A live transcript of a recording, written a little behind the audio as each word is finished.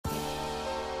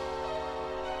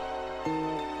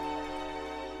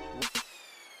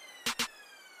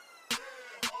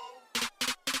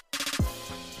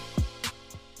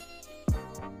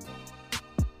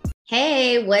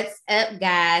Hey, what's up,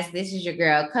 guys? This is your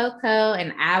girl Coco,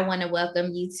 and I want to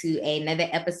welcome you to another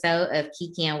episode of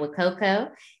Kikiing with Coco.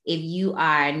 If you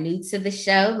are new to the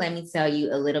show, let me tell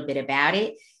you a little bit about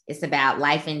it. It's about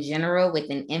life in general with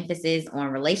an emphasis on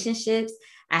relationships.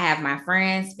 I have my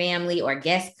friends, family, or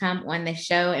guests come on the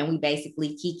show, and we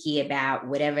basically kiki about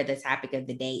whatever the topic of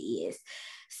the day is.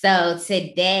 So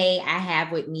today I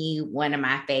have with me one of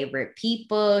my favorite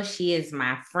people. She is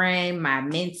my friend, my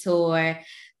mentor,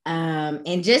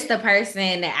 and just the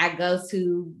person that I go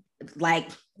to, like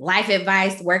life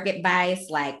advice, work advice,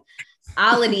 like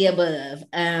all of the above.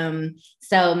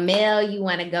 So Mel, you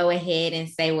want to go ahead and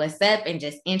say what's up and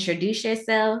just introduce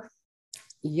yourself?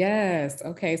 Yes.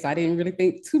 Okay. So I didn't really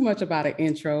think too much about an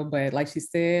intro, but like she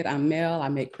said, I'm Mel. I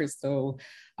met Crystal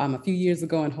a few years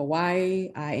ago in Hawaii.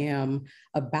 I am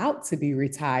about to be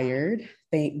retired.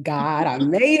 Thank God I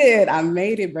made it. I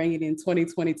made it, bringing in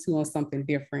 2022 on something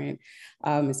different.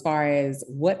 As far as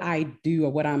what I do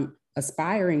or what I'm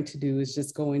aspiring to do is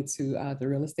just go into the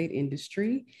real estate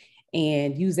industry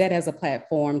and use that as a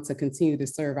platform to continue to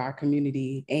serve our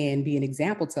community and be an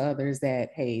example to others that,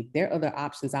 hey, there are other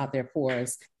options out there for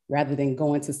us. Rather than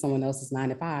going to someone else's 9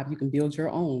 to 5, you can build your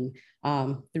own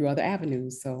through other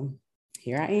avenues. So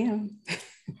here I am.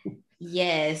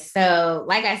 Yes. So,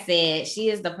 like I said, she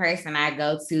is the person I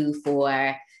go to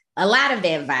for a lot of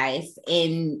advice.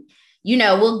 And,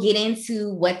 we'll get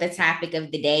into what the topic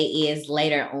of the day is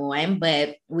later on,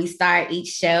 but we start each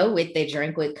show with the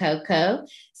drink with Coco.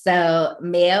 So,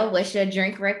 Mel, what's your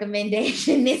drink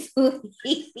recommendation this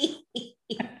week?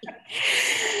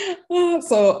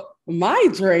 So, my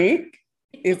drink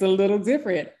is a little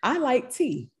different. I like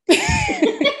tea.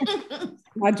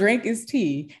 My drink is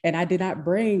tea, and I did not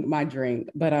bring my drink,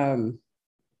 but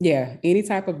yeah, any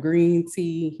type of green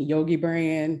tea, Yogi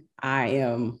brand, I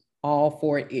am all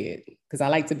for it because I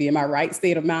like to be in my right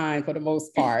state of mind for the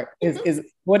most part. Is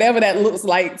whatever that looks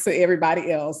like to everybody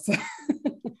else.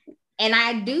 And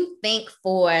I do think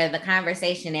for the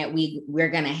conversation that we're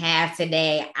gonna have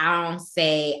today, I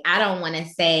don't want to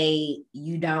say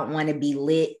you don't want to be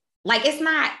lit. Like it's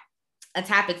not a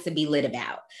topic to be lit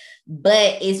about,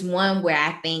 but it's one where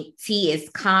I think tea is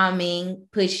calming,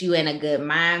 puts you in a good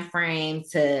mind frame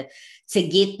to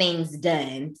get things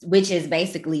done, which is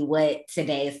basically what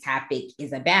today's topic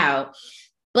is about.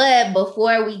 But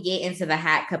before we get into the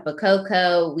hot cup of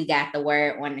cocoa, we got the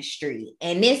word on the street.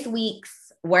 And this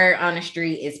week's word on the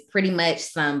street is pretty much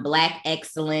some Black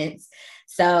excellence.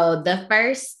 So the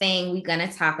first thing we're going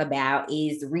to talk about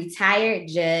is retired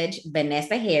Judge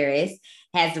Vanessa Harris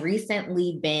has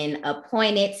recently been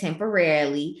appointed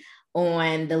temporarily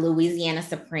on the Louisiana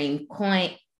Supreme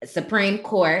Court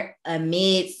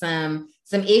amid some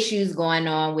issues going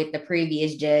on with the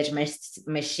previous judge,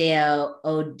 Michelle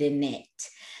O'Donnell.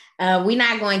 We're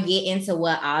not going to get into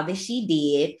what all that she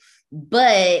did,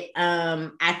 but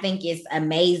I think it's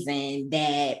amazing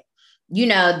that,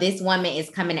 this woman is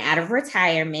coming out of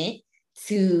retirement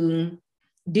to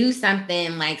do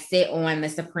something like sit on the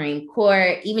Supreme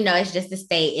Court, even though it's just a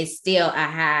state, it's still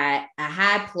a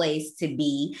high place to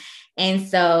be. And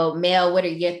so, Mel, what are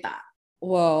your thoughts?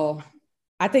 Well,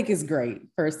 I think it's great,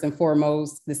 first and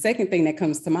foremost. The second thing that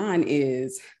comes to mind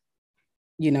is,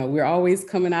 we're always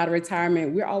coming out of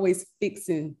retirement. We're always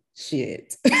fixing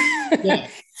shit.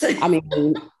 Yes. I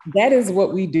mean, that is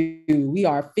what we do. We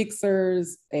are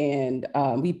fixers, and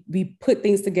we put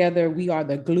things together. We are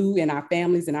the glue in our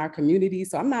families and our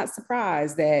communities. So I'm not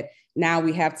surprised that now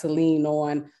we have to lean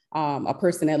on a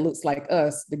person that looks like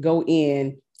us to go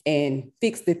in and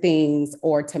fix the things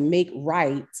or to make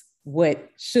right what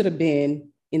should have been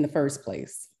in the first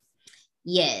place.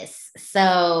 Yes.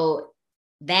 So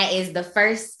that is the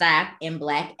first stop in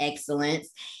Black excellence.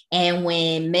 And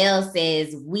when Mel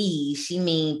says we, she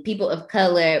means people of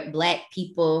color, Black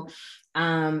people.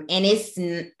 And I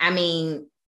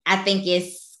think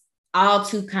it's all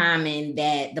too common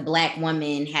that the Black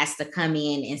woman has to come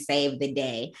in and save the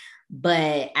day.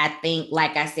 But I think,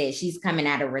 like I said, she's coming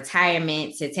out of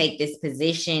retirement to take this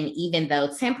position, even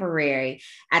though temporary.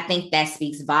 I think that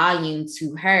speaks volume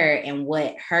to her and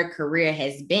what her career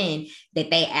has been, that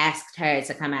they asked her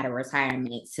to come out of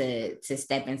retirement to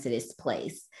step into this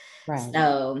place. Right.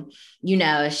 So,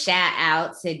 shout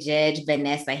out to Judge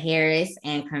Vanessa Harris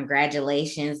and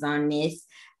congratulations on this.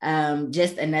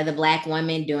 Just another Black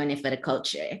woman doing it for the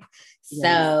culture. Yes.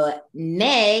 So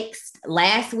next,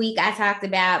 last week I talked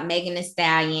about Megan Thee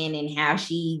Stallion and how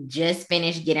she just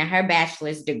finished getting her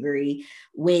bachelor's degree,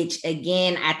 which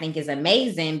again, I think is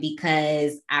amazing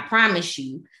because I promise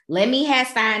you, let me have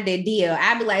signed the deal.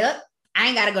 I'd be like, oh, I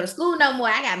ain't got to go to school no more.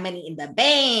 I got money in the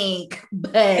bank.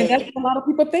 And that's But what a lot of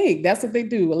people think. That's what they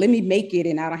do. Well, let me make it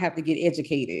and I don't have to get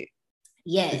educated.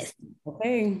 yes.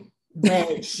 Okay.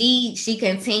 But she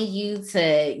continued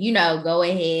to, you know, go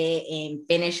ahead and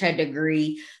finish her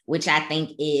degree, which I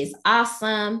think is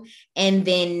awesome. And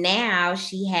then now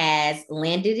she has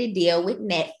landed a deal with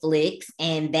Netflix,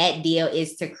 and that deal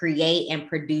is to create and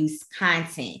produce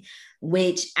content,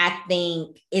 which I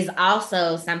think is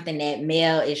also something that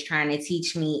Mel is trying to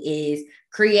teach me, is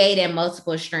creating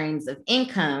multiple streams of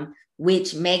income,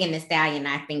 which Megan Thee Stallion,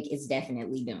 I think, is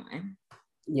definitely doing.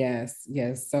 Yes,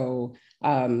 yes. So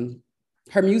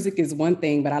her music is one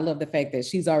thing, but I love the fact that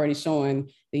she's already showing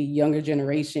the younger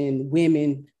generation,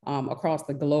 women across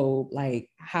the globe, like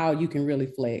how you can really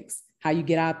flex, how you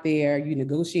get out there, you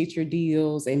negotiate your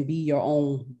deals and be your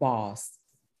own boss.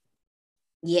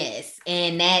 Yes,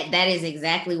 and that is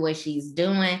exactly what she's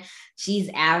doing. She's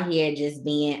out here just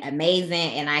being amazing,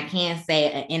 and I can't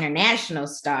say an international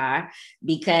star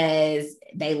because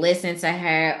they listen to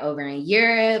her over in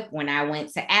Europe. When I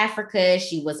went to Africa,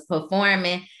 she was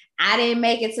performing. I didn't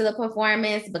make it to the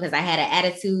performance because I had an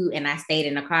attitude and I stayed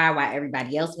in the car while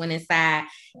everybody else went inside.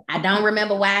 I don't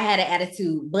remember why I had an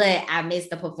attitude, but I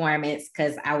missed the performance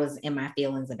because I was in my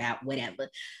feelings about whatever.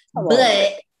 Hello.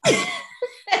 But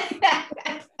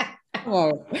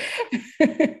Oh.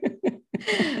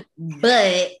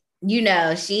 but you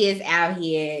know, she is out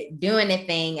here doing the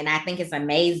thing, and I think it's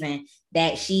amazing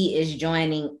that she is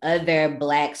joining other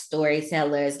Black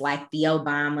storytellers like the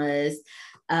Obamas,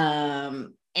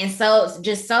 and so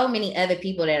just so many other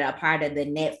people that are part of the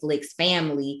Netflix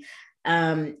family.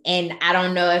 And I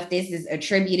don't know if this is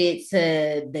attributed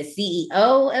to the CEO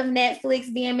of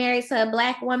Netflix being married to a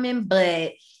Black woman,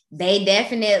 but they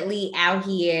definitely out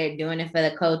here doing it for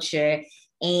the culture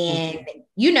and,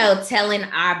 you know, telling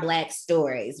our Black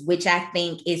stories, which I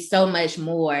think is so much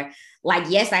more. Like,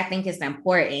 yes, I think it's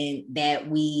important that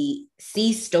we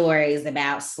see stories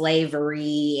about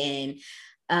slavery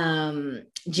and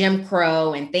Jim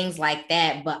Crow and things like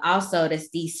that, but also to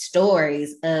see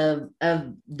stories of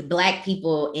the Black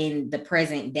people in the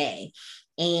present day.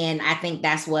 And I think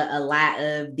that's what a lot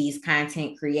of these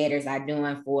content creators are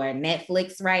doing for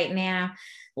Netflix right now.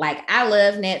 Like, I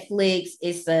love Netflix.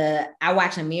 I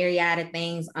watch a myriad of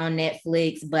things on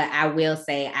Netflix, but I will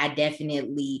say I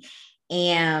definitely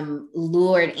am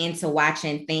lured into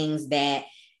watching things that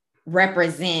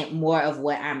represent more of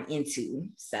what I'm into.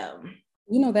 So,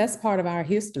 you know, that's part of our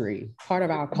history. Part of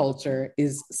our culture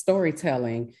is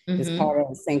storytelling. Is part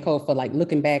of Sankofa, for like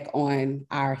looking back on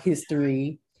our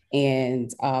history and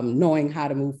knowing how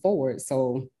to move forward.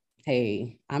 So,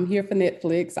 hey, I'm here for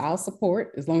Netflix. I'll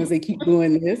support as long as they keep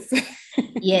doing this.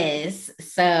 Yes.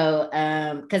 So,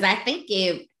 because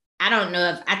I don't know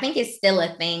if I think it's still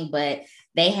a thing, but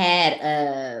they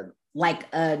had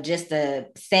just a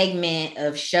segment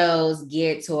of shows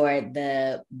geared toward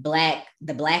the black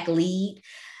lead.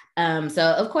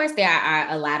 So of course there are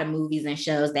a lot of movies and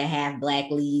shows that have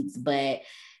Black leads, but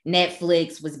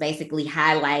Netflix was basically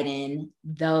highlighting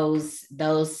those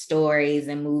stories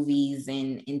and movies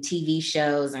and TV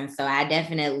shows. And so I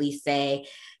definitely say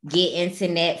get into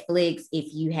Netflix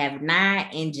if you have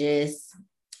not, and just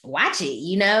watch it,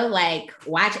 you know, like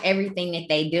watch everything that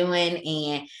they doing.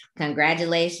 And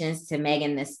congratulations to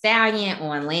Megan Thee Stallion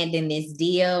on landing this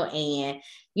deal. And,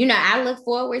 you know, I look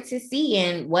forward to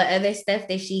seeing what other stuff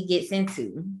that she gets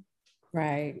into.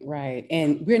 Right, right.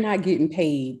 And we're not getting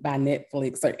paid by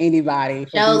Netflix or anybody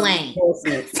for Show these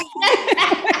endorsements.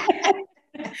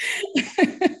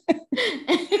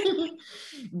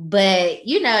 But,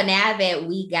 you know, now that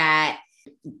we got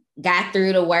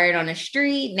through the word on the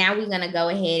street, now we're going to go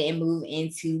ahead and move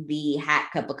into the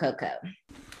hot cup of cocoa.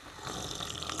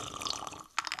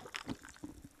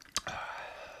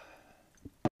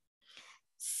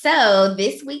 So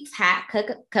this week's hot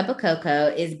cup of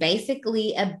cocoa is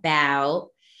basically about,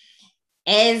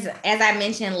 as I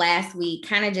mentioned last week,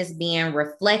 kind of just being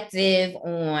reflective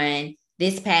on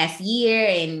this past year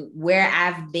and where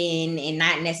I've been, and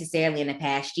not necessarily in the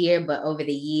past year, but over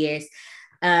the years.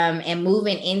 And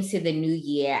moving into the new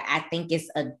year, I think it's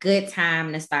a good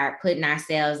time to start putting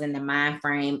ourselves in the mind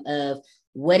frame of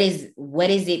what is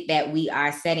it that we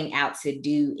are setting out to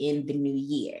do in the new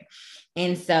year.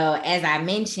 And so, as I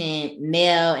mentioned,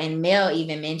 Mel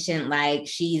even mentioned like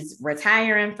she's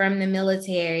retiring from the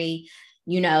military,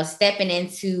 you know, stepping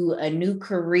into a new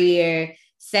career,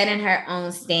 setting her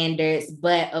own standards.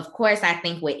 But of course, I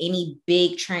think with any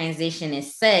big transition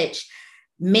as such,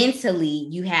 mentally,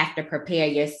 you have to prepare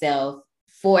yourself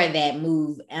for that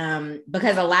move.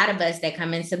 Because a lot of us that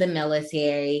come into the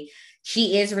military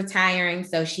she is retiring.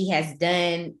 So she has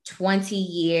done 20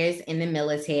 years in the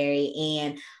military.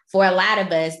 And for a lot of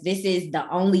us, this is the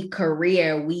only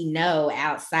career we know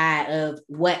outside of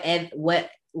what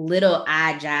little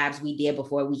odd jobs we did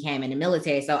before we came in the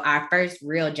military. So our first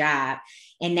real job.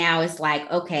 And now it's like,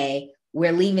 okay,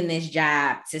 we're leaving this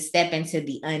job to step into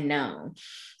the unknown.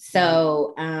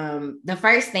 So the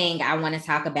first thing I want to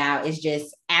talk about is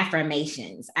just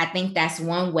affirmations. I think that's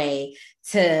one way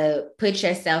to put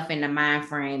yourself in the mind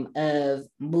frame of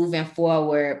moving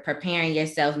forward, preparing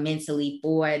yourself mentally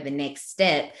for the next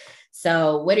step.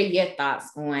 So what are your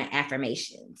thoughts on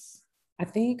affirmations? I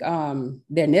think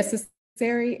they're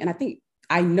necessary. And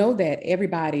I know that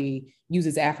everybody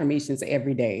uses affirmations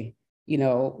every day. You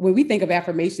know, when we think of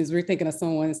affirmations, we're thinking of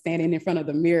someone standing in front of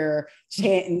the mirror,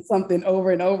 chanting something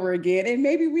over and over again. And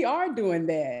maybe we are doing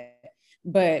that.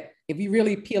 But if you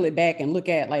really peel it back and look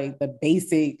at like the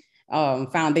basic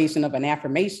foundation of an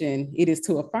affirmation, it is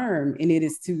to affirm, and it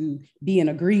is to be in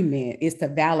agreement, it's to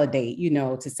validate, you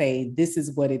know, to say, this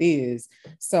is what it is.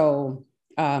 So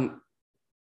a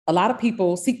lot of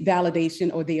people seek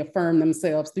validation, or they affirm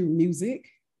themselves through music.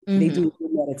 They do it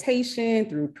through meditation,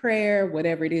 through prayer,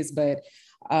 whatever it is. But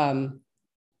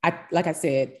like I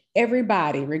said,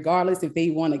 everybody, regardless if they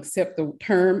want to accept the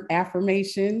term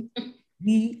affirmation,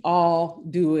 we all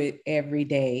do it every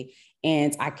day.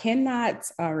 And I cannot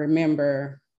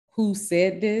remember who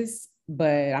said this,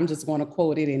 but I'm just going to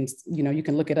quote it, and you know, you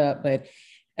can look it up. But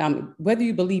whether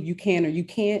you believe you can or you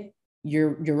can't,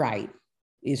 you're right.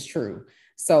 It's true.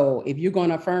 So if you're going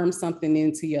to affirm something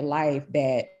into your life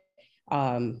that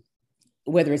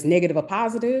whether it's negative or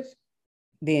positive,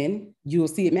 then you'll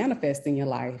see it manifest in your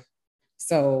life.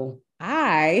 So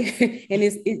and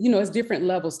it's different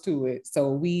levels to it.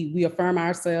 So we affirm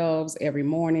ourselves every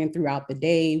morning throughout the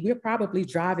day. We're probably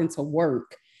driving to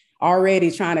work already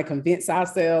trying to convince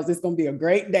ourselves it's going to be a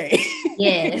great day.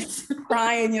 Yes.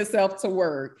 Crying yourself to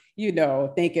work, you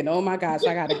know, thinking, oh my gosh,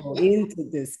 I got to go into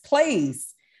this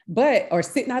place. Or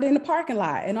sitting out in the parking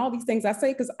lot, and all these things I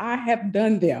say because I have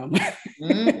done them.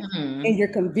 And you're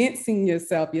convincing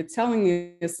yourself, you're telling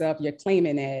yourself, you're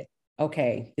claiming that,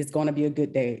 okay, it's going to be a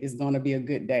good day. It's going to be a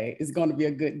good day. It's going to be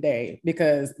a good day,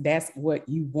 because that's what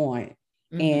you want.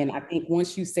 And I think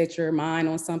once you set your mind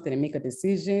on something and make a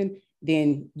decision,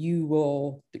 then you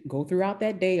will go throughout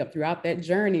that day or throughout that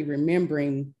journey,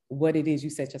 remembering what it is you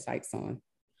set your sights on.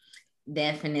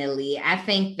 Definitely. I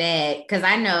think that because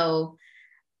I know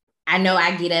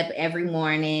I get up every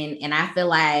morning and I feel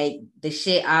like the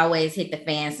shit always hit the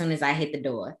fan as soon as I hit the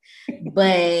door.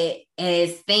 But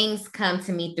as things come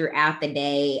to me throughout the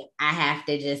day, I have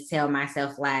to just tell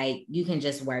myself, like, you can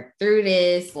just work through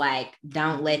this. Like,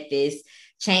 don't let this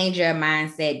change your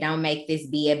mindset. Don't make this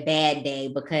be a bad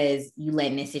day because you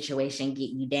letting this situation get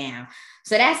you down.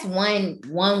 So that's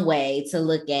one way to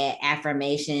look at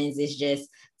affirmations, is just,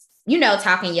 you know,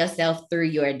 talking yourself through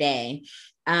your day.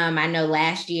 I know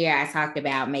last year I talked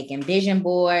about making vision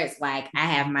boards. Like, I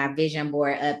have my vision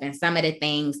board up, and some of the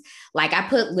things, like, I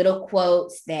put little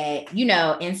quotes that, you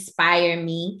know, inspire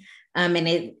me. And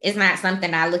it's not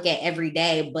something I look at every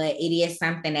day, but it is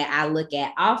something that I look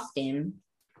at often.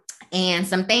 And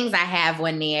some things I have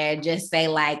on there just say,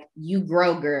 like, you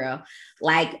grow, girl.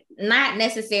 Like, not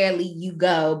necessarily you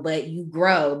go, but you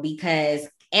grow, because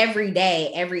every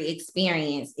day, every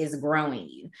experience is growing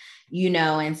you, you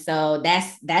know? And so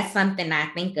that's something I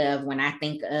think of when I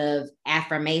think of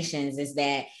affirmations, is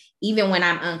that even when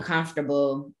I'm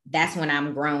uncomfortable, that's when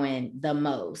I'm growing the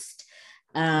most.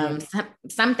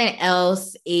 Something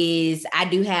else is, I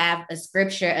do have a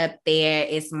scripture up there.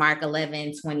 It's Mark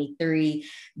 11:23,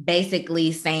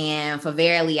 basically saying, for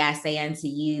verily I say unto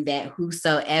you that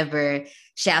whosoever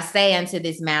shall say unto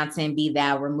this mountain, be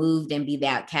thou removed and be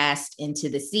thou cast into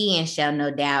the sea, and shall no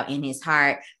doubt in his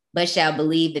heart, but shall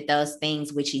believe that those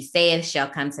things which he saith shall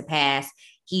come to pass,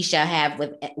 he shall have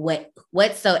with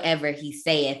whatsoever he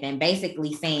saith. And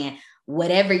basically saying,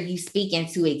 whatever you speak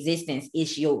into existence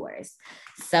is yours.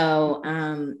 So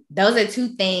those are two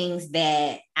things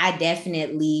that I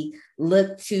definitely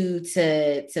look to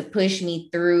push me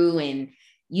through, and,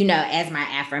 you know, as my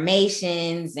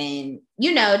affirmations, and,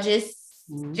 you know, just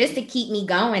to keep me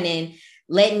going and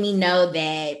letting me know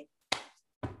that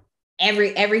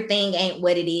everything ain't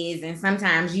what it is. And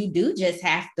sometimes you do just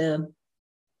have to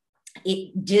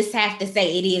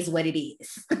say it is what it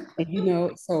is. And, you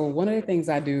know, so one of the things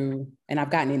I do, and I've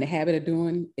gotten in the habit of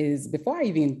doing, is before I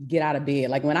even get out of bed,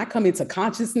 like when I come into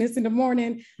consciousness in the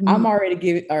morning, I'm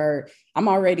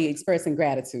already expressing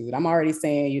gratitude. I'm already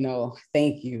saying, you know,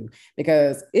 thank you,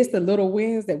 because it's the little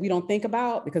wins that we don't think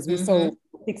about, because we're so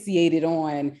fixated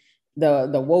on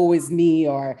the woe is me,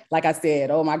 or like I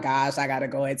said, oh my gosh, I got to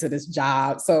go into this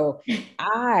job. So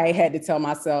I had to tell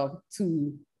myself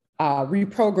to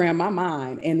reprogram my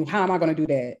mind. And how am I going to do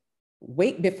that?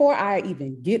 Wait, before I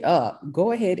even get up,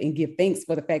 go ahead and give thanks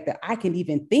for the fact that I can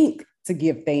even think to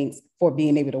give thanks for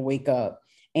being able to wake up.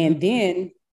 And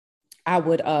then I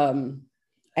would, and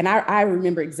I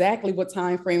remember exactly what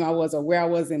time frame I was or where I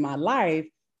was in my life,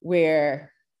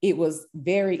 where it was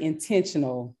very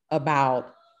intentional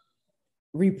about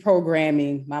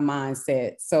reprogramming my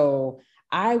mindset. So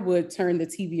I would turn the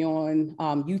TV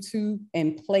on YouTube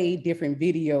and play different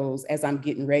videos as I'm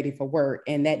getting ready for work.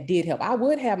 And that did help. I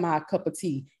would have my cup of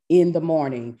tea in the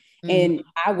morning, and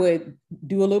I would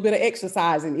do a little bit of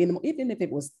exercising, even if it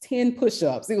was 10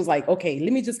 push-ups. It was like, okay,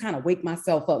 let me just kind of wake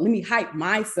myself up. Let me hype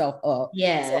myself up so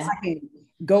I can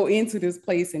go into this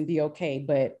place and be okay.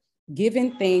 But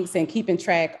giving thanks and keeping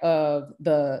track of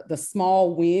the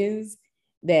small wins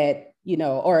that,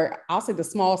 or I'll say the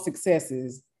small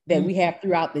successes that we have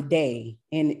throughout the day.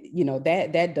 And,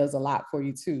 that does a lot for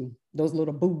you too. Those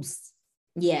little boosts.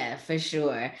 Yeah, for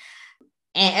sure.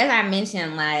 And as I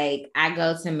mentioned, like I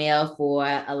go to Mel for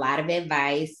a lot of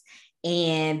advice,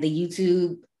 and the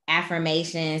YouTube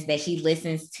affirmations that she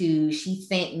listens to, she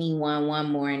sent me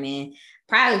one morning,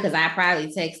 probably because I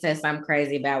probably texted her something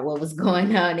crazy about what was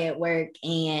going on at work.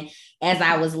 And as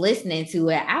I was listening to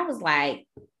it, I was like,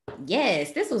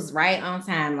 yes, this was right on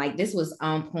time. Like this was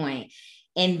on point.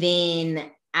 And then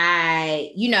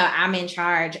I'm in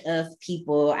charge of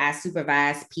people. I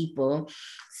supervise people.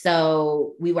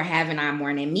 So we were having our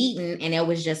morning meeting, and it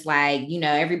was just like,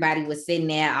 everybody was sitting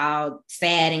there all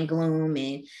sad and gloom.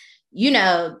 And,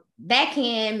 that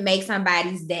can make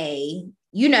somebody's day,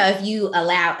 if you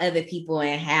allow other people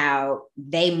and how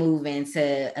they move in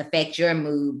to affect your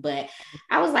mood. But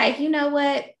I was like, you know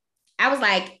what? I was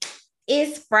like,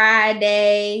 it's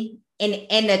Friday.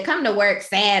 And to come to work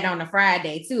sad on a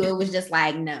Friday too, it was just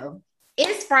like, no,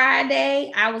 it's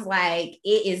Friday. I was like,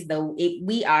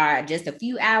 we are just a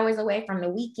few hours away from the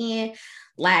weekend.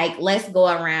 Like, let's go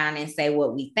around and say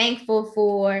what we thankful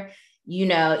for.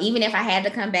 Even if I had to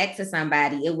come back to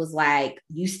somebody, it was like,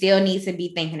 you still need to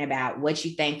be thinking about what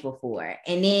you're thankful for.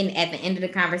 And then at the end of the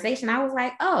conversation, I was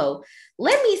like, oh,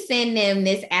 let me send them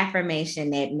this affirmation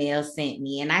that Mel sent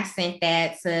me. And I sent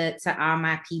that to all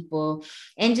my people,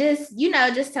 and just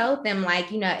told them,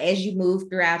 like, as you move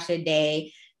throughout your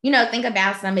day, think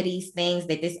about some of these things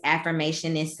that this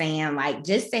affirmation is saying, like,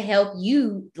 just to help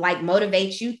you, like,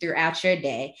 motivate you throughout your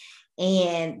day.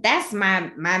 And that's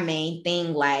my main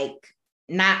thing. Like,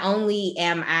 not only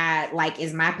am I, like,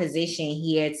 is my position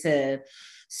here to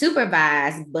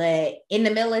supervise, but in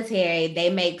the military, they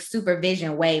make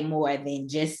supervision way more than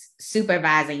just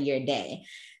supervising your day.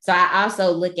 So I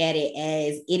also look at it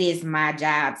as it is my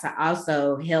job to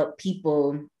also help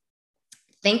people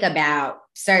think about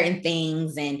certain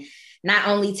things, and not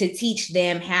only to teach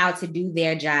them how to do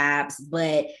their jobs,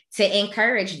 but to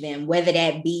encourage them, whether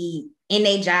that be in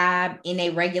a job, in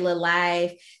a regular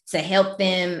life, to help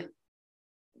them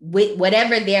with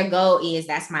whatever their goal is.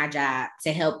 That's my job,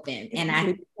 to help them. And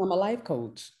I'm a life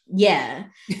coach. Yeah.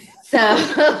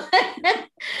 So,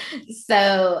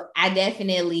 so I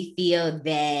definitely feel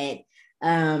that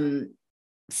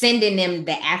sending them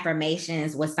the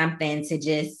affirmations was something to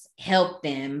just help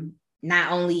them,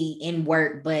 not only in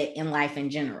work, but in life in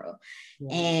general.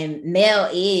 Yeah. And Mel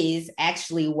is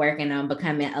actually working on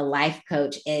becoming a life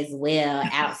coach as well,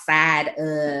 outside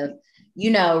of,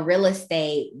 real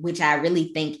estate, which I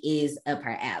really think is up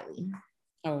her alley.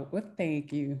 Oh, well,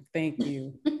 thank you. Thank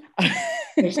you.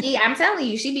 I'm telling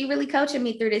you, she be really coaching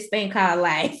me through this thing called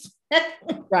life.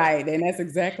 Right. And that's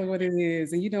exactly what it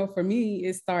is. And, for me,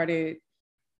 it started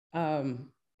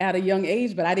at a young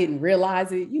age, but I didn't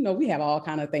realize it. We have all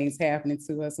kinds of things happening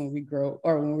to us when we grow,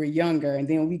 or when we're younger. And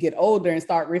then when we get older and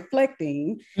start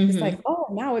reflecting, it's like, oh,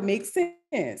 now it makes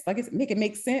sense. Like, it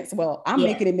makes sense. Well, I'm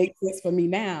making it make sense for me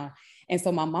now. And so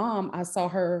my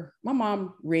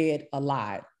mom read a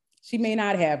lot. She may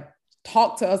not have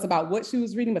talked to us about what she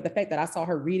was reading, but the fact that I saw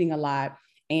her reading a lot,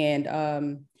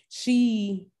 and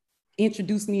she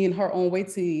introduced me in her own way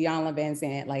to Iyanla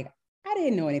Vanzant. Like, I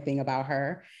didn't know anything about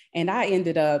her. And I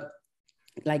ended up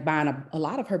like buying a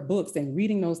lot of her books and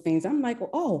reading those things. I'm like,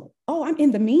 oh, I'm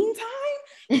in the meantime.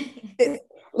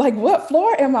 Like, what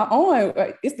floor am I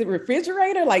on? It's the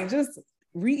refrigerator. Like, just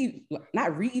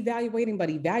not reevaluating, but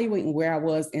evaluating where I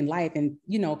was in life, and,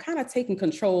 kind of taking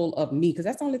control of me. Cause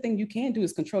that's the only thing you can do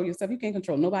is control yourself. You can't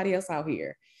control nobody else out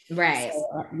here. Right.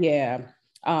 So, yeah.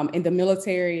 In the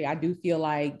military, I do feel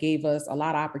like gave us a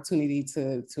lot of opportunity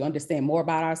to understand more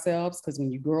about ourselves, because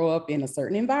when you grow up in a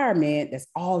certain environment, that's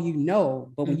all you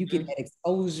know. But when you get that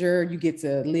exposure, you get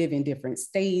to live in different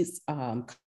states,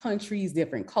 countries,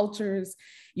 different cultures,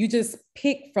 you just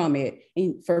pick from it.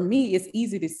 And for me, it's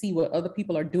easy to see what other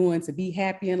people are doing to be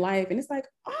happy in life. And it's like,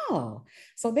 oh,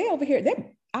 so they're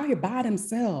out here by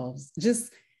themselves,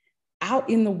 just out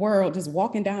in the world, just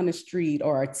walking down the street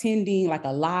or attending like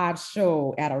a live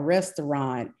show at a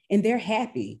restaurant, and they're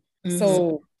happy. Mm-hmm.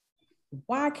 So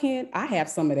why can't I have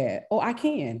some of that? Oh, I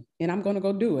can, and I'm going to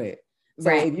go do it. So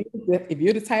right. if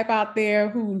you're the type out there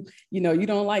who, you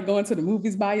don't like going to the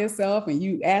movies by yourself, and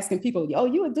you asking people, oh,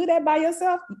 you would do that by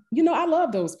yourself? I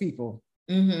love those people.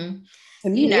 Mm-hmm. To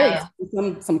me, there's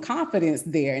some confidence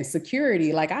there and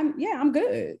security. Like I'm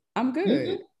good. I'm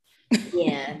good. Mm-hmm.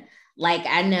 Yeah. Like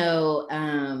I know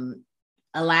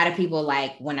a lot of people,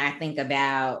 like when I think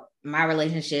about my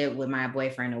relationship with my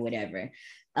boyfriend or whatever,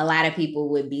 a lot of people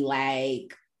would be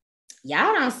like,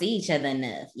 y'all don't see each other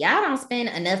enough. Y'all don't spend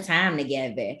enough time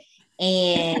together.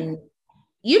 And,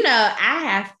 I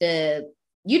have to,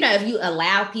 if you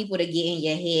allow people to get in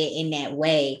your head in that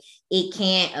way, it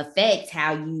can affect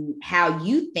how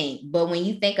you think. But when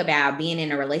you think about being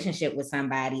in a relationship with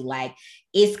somebody, like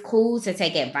it's cool to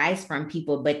take advice from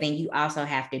people, but then you also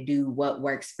have to do what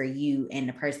works for you and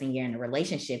the person you're in a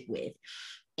relationship with.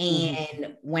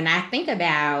 And when I think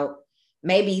about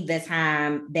maybe the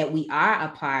time that we are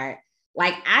apart,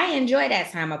 like I enjoy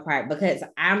that time apart because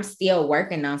I'm still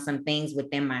working on some things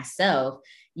within myself,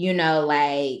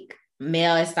 like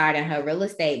Mel is starting her real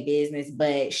estate business,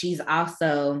 but she's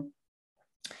also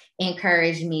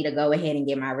encouraged me to go ahead and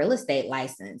get my real estate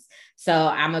license. So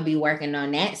I'm going to be working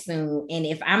on that soon. And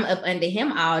if I'm up under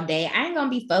him all day, I ain't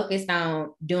going to be focused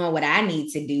on doing what I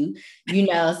need to do,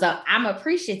 so I'm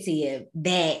appreciative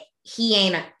that he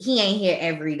ain't here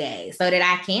every day so that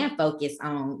I can focus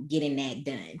on getting that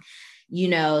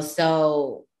done,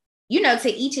 so to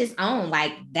each his own,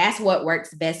 like that's what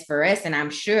works best for us. And I'm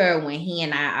sure when he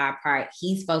and I are apart,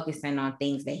 he's focusing on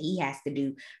things that he has to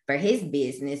do for his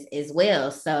business as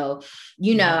well. So,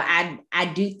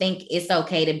 I do think it's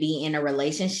okay to be in a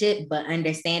relationship, but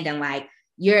understanding like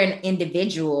you're an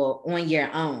individual on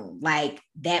your own. Like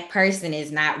that person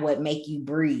is not what make you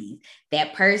breathe.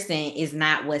 That person is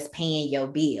not what's paying your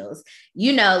bills.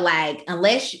 Like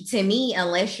unless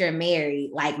you're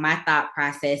married, like my thought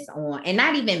process on, and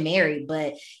not even married,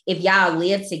 but if y'all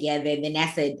live together, then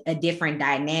that's a different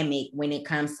dynamic when it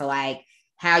comes to like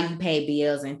how you pay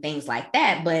bills and things like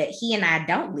that. But he and I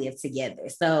don't live together.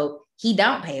 So he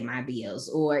don't pay my bills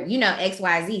or,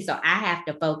 XYZ. So I have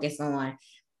to focus on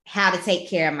how to take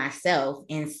care of myself.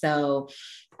 And so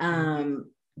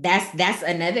that's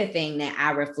another thing that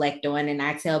I reflect on. And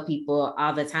I tell people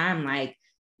all the time, like,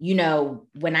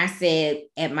 when I said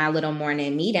at my little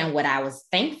morning meeting what I was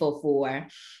thankful for,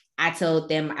 I told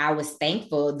them I was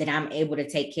thankful that I'm able to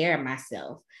take care of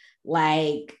myself.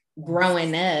 Like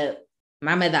growing up,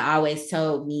 my mother always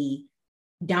told me,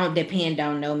 don't depend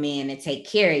on no man to take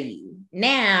care of you.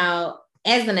 Now,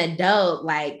 as an adult,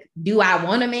 like, do I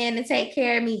want a man to take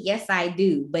care of me? Yes, I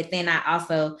do. But then I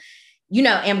also,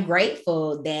 am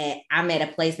grateful that I'm at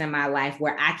a place in my life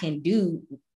where I can do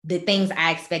the things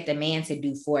I expect a man to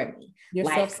do for me. You're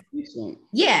like, self-sufficient.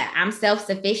 Yeah, I'm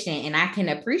self-sufficient and I can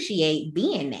appreciate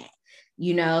being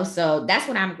that, so that's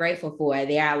what I'm grateful for.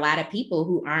 There are a lot of people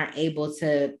who aren't able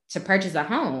to purchase a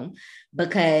home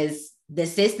because the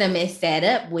system is set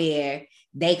up where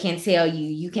they can tell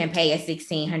you can pay a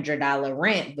 $1,600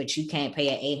 rent, but you can't pay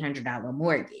an $800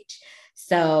 mortgage.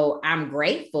 So I'm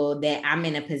grateful that I'm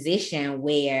in a position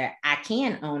where I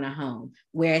can own a home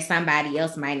where somebody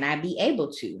else might not be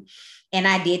able to. And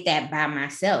I did that by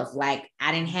myself. Like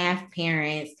I didn't have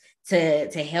parents to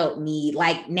help me.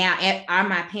 Like now are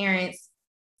my parents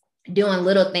doing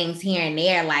little things here and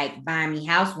there, like buying me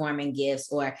housewarming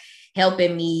gifts or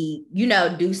helping me,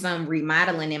 do some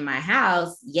remodeling in my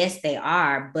house? Yes, they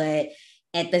are. But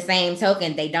at the same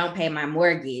token, they don't pay my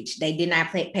mortgage. They did not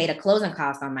pay the closing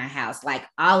costs on my house. Like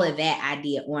all of that I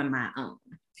did on my own.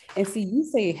 And see, you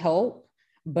say help,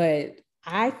 but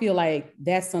I feel like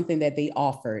that's something that they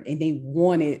offered and they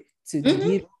wanted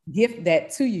to gift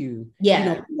that to you.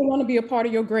 Yeah. People want to be a part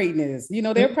of your greatness.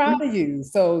 They're proud of you.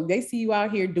 So they see you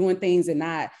out here doing things and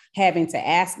not having to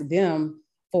ask them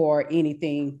for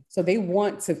anything. So they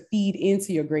want to feed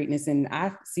into your greatness. And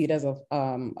I see it as a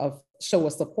show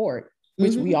of support,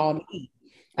 which we all need.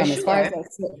 As far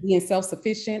as being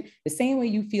self-sufficient, the same way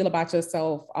you feel about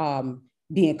yourself,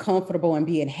 being comfortable and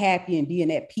being happy and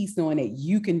being at peace, knowing that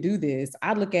you can do this.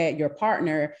 I look at your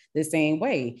partner the same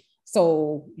way.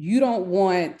 So you don't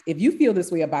want, if you feel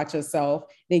this way about yourself,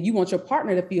 then you want your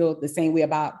partner to feel the same way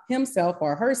about himself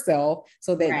or herself,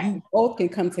 so that Right. you both can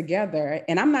come together.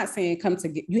 And I'm not saying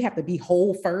you have to be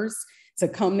whole first to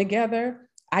come together.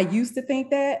 I used to think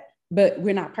that, but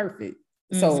we're not perfect.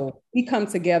 So we come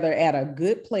together at a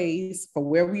good place for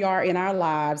where we are in our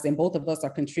lives, and both of us are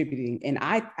contributing. And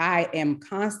I am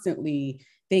constantly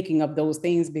thinking of those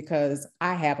things because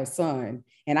I have a son,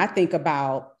 and I think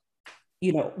about,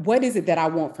 what is it that I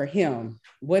want for him?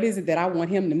 What is it that I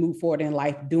want him to move forward in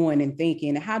life doing and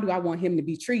thinking? How do I want him to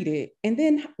be treated? And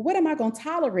then what am I going to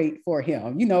tolerate for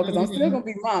him? Because I'm still going to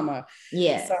be mama.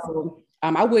 Yeah. So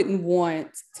I wouldn't want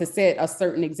to set a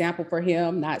certain example for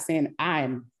him. Not saying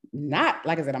I'm not,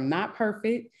 like I said, I'm not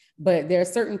perfect, but there are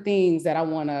certain things that I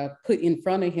want to put in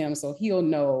front of him so he'll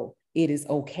know it is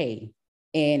okay.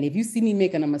 And if you see me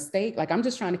making a mistake, like, I'm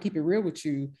just trying to keep it real with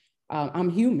you. I'm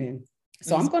human.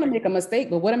 So I'm going to make a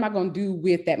mistake, but what am I going to do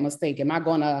with that mistake? Am I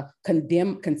going to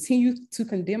continue to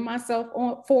condemn myself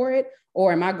for it?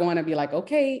 Or am I going to be like,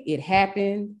 okay, it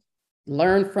happened,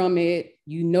 learn from it,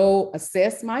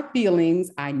 assess my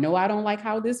feelings. I know I don't like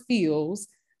how this feels,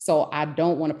 so I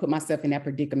don't want to put myself in that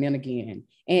predicament again.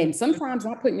 And sometimes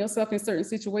not putting yourself in certain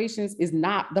situations is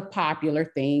not the popular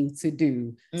thing to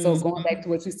do. So going back to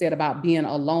what you said about being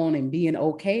alone and being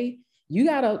okay, we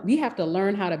have to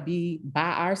learn how to be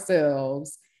by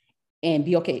ourselves and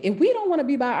be okay. If we don't want to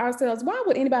be by ourselves, why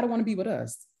would anybody want to be with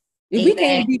us? If we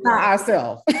can't be by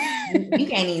ourselves. You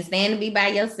can't even stand to be by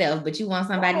yourself, but you want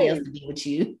somebody else to be with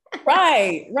you.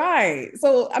 Right.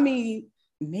 So, I mean,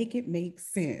 make it make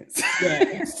sense.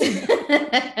 Yes.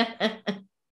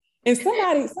 And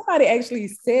somebody actually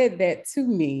said that to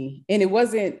me, and it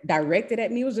wasn't directed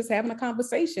at me. It was just having a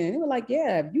conversation. They were like,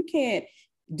 yeah,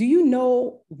 do you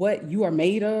know what you are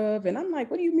made of? And I'm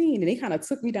like, what do you mean? And they kind of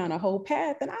took me down a whole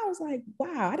path. And I was like,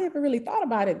 wow, I never really thought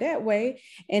about it that way.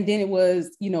 And then it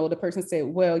was, the person said,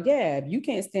 well, yeah, if you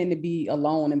can't stand to be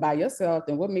alone and by yourself,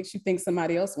 then what makes you think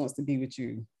somebody else wants to be with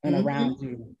you and around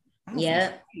you?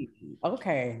 Yeah. Like,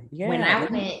 okay. Yeah. When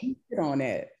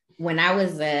I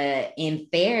was in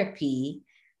therapy,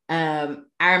 I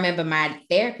remember my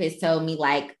therapist told me,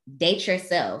 like, date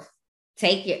yourself.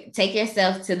 Take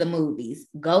yourself to the movies,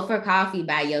 go for coffee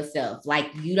by yourself. Like,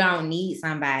 you don't need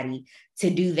somebody to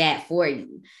do that for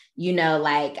you.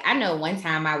 Like, I know one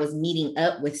time I was meeting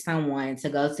up with someone to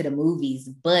go to the movies,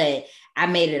 but I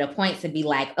made it a point to be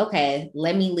like, okay,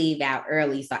 let me leave out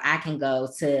early so I can go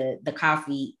to the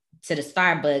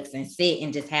Starbucks and sit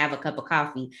and just have a cup of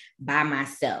coffee by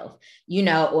myself,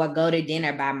 or go to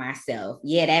dinner by myself.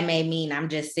 Yeah, that may mean I'm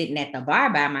just sitting at the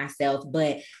bar by myself,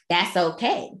 but that's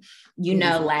okay.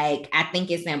 Like, I think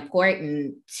it's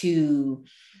important to,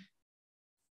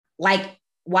 like,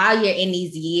 while you're in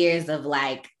these years of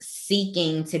like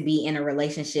seeking to be in a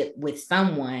relationship with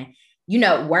someone,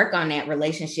 work on that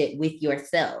relationship with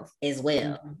yourself as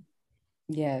well.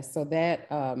 Yeah. So that,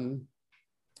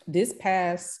 this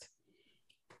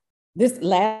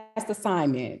last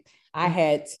assignment, I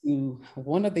had to,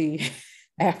 one of the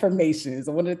affirmations,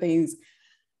 one of the things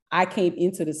I came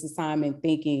into this assignment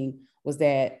thinking was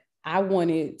that I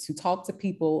wanted to talk to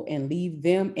people and leave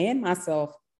them and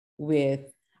myself with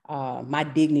my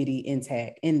dignity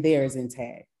intact and theirs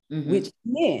intact, which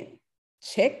meant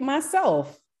check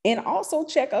myself and also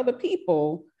check other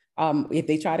people if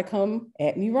they try to come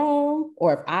at me wrong,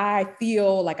 or if I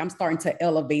feel like I'm starting to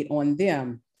elevate on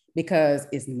them, because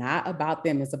it's not about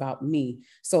them, it's about me.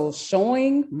 So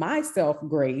showing myself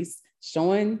grace,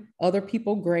 showing other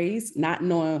people grace, not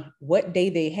knowing what day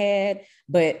they had,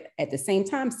 but at the same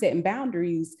time setting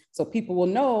boundaries so people will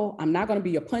know I'm not going to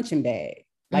be your punching bag.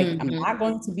 Like, I'm not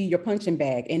going to be your punching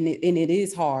bag. And it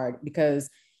is hard because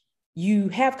you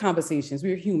have conversations.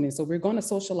 We're human, so we're going to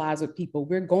socialize with people.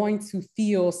 We're going to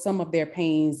feel some of their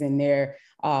pains and their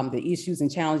the issues and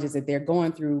challenges that they're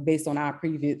going through based on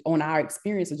our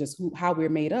experience of just how we're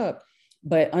made up.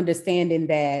 But understanding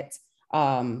that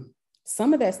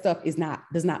some of that stuff does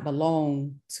not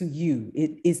belong to you.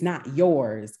 It is not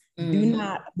yours. Do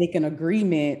not make an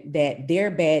agreement that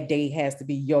their bad day has to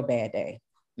be your bad day.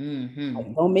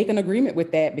 Like, don't make an agreement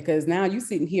with that, because now you're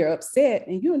sitting here upset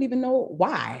and you don't even know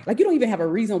why. Like, you don't even have a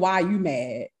reason why you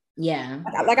mad. Yeah.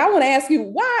 Like, I want to ask you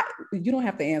why. You don't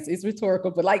have to answer. It's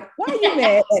rhetorical, but like, why are you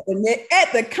mad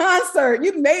at the concert?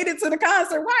 You made it to the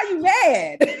concert. Why are you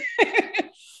mad?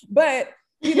 But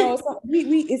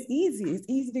it's easy. It's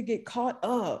easy to get caught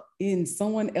up in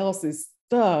someone else's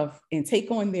stuff and take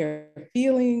on their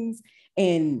feelings.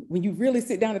 And when you really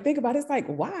sit down and think about it, it's like,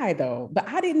 why though? But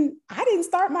I didn't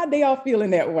start my day off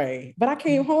feeling that way, but I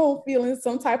came home feeling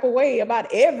some type of way about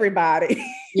everybody.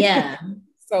 Yeah.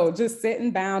 So just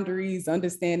setting boundaries,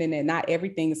 understanding that not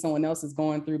everything someone else is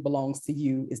going through belongs to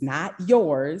you, is not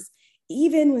yours.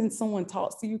 Even when someone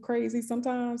talks to you crazy,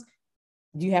 sometimes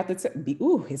you have to be,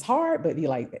 ooh, it's hard, but be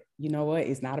like, you know what?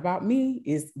 It's not about me.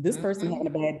 Is this person having a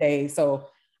bad day? So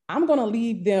I'm going to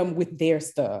leave them with their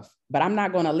stuff, but I'm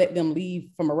not going to let them leave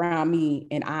from around me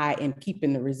and I am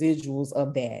keeping the residuals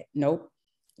of that. Nope.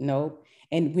 Nope.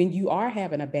 And when you are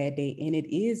having a bad day and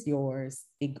it is yours,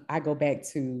 I go back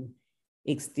to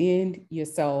extend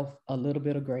yourself a little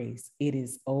bit of grace. It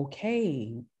is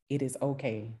okay. It is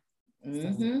okay.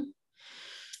 Mm-hmm.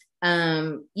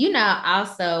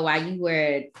 Also while you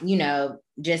were,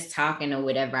 just talking or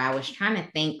whatever, I was trying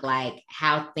to think like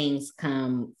how things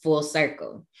come full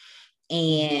circle.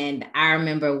 And I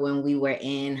remember when we were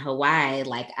in Hawaii,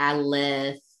 like I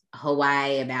left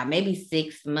Hawaii about maybe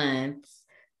 6 months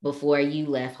before you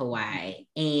left Hawaii,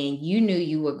 and you knew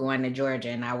you were going to Georgia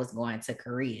and I was going to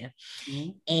Korea.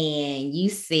 Mm-hmm. And you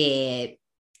said,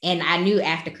 and I knew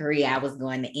after Korea I was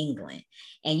going to England,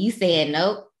 and you said,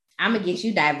 nope, I'm gonna get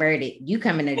you diverted. You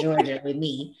coming to Georgia with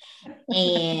me.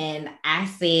 And I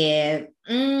said,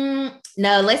 no,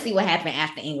 let's see what happened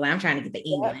after England. I'm trying to get to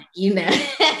England,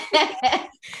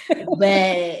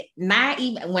 But not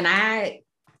even when I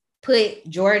put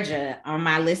Georgia on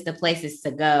my list of places to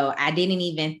go, I didn't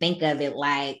even think of it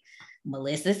like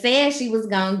Melissa said she was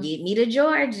gonna get me to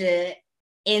Georgia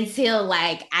until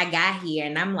like I got here.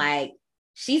 And I'm like,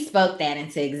 she spoke that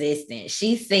into existence.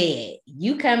 She said,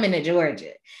 you coming to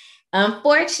Georgia.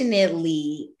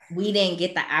 Unfortunately, we didn't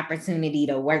get the opportunity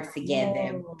to work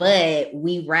together, but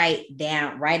we right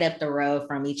up the road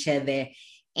from each other.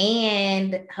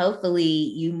 And hopefully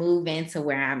you move into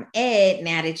where I'm at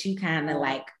now that you kind of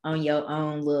like on your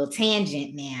own little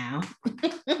tangent now.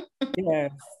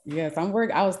 Yes. I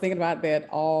was thinking about that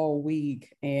all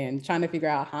week and trying to figure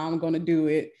out how I'm going to do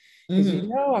it. Because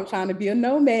I'm trying to be a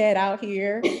nomad out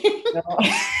here.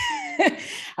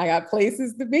 I got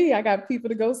places to be. I got people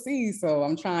to go see. So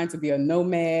I'm trying to be a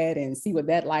nomad and see what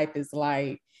that life is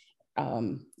like.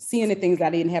 Seeing the things I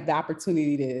didn't have the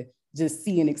opportunity to just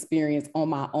see and experience on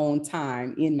my own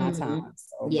time, in my time.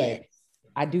 So, but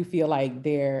I do feel like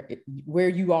where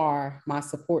you are, my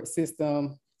support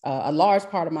system, a large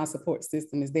part of my support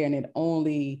system is there, and it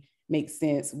only makes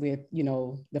sense with,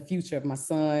 the future of my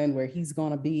son, where he's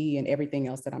going to be and everything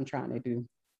else that I'm trying to do.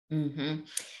 Mm-hmm.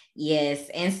 Yes.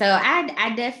 And so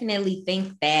I definitely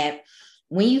think that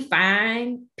when you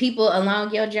find people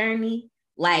along your journey,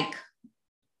 like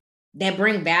that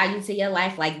bring value to your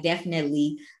life, like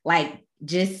definitely like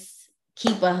just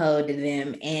keep a hold of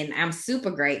them. And I'm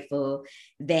super grateful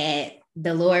that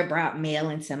the Lord brought Mel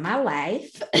into my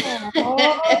life.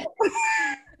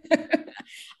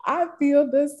 I feel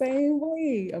the same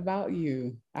way about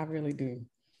you. I really do.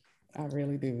 I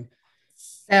really do.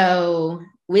 So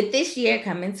with this year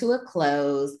coming to a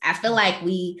close, I feel like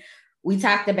we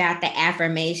talked about the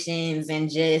affirmations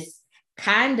and just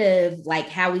kind of like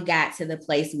how we got to the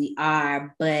place we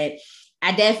are. But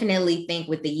I definitely think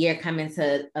with the year coming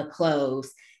to a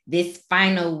close, this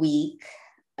final week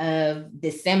of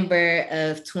December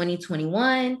of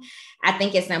 2021, I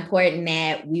think it's important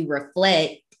that we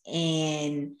reflect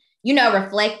and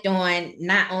reflect on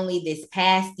not only this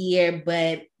past year,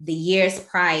 but the years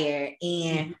prior,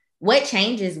 and what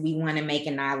changes we want to make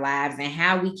in our lives and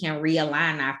how we can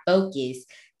realign our focus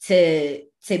to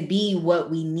be what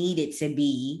we need it to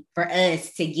be for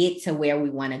us to get to where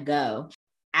we want to go.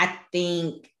 I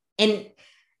think, and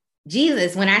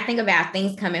Jesus, when I think about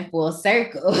things coming full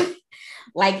circle,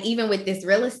 like even with this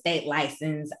real estate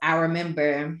license, I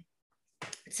remember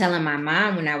telling my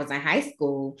mom when I was in high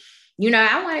school,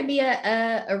 I want to be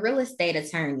a real estate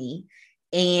attorney.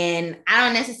 And I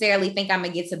don't necessarily think I'm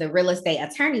gonna get to the real estate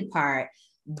attorney part,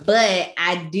 but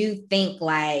I do think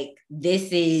like this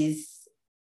is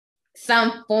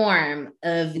some form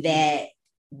of that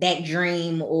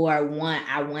dream or want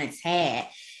I once had.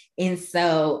 And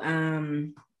so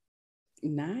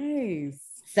nice.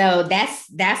 So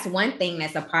that's one thing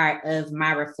that's a part of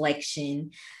my reflection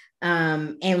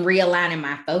and realigning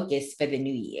my focus for the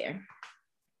new year.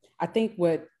 I think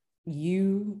what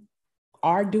you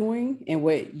are doing and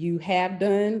what you have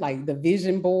done, like the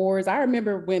vision boards. I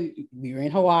remember when we were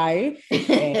in Hawaii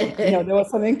and there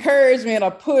was some encouragement or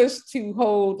push to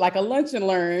hold like a lunch and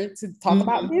learn to talk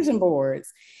about vision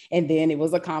boards. And then it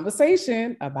was a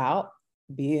conversation about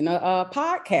being a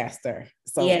podcaster.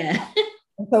 So yeah.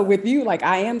 So with you, like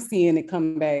I am seeing it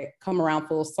come around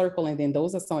full circle. And then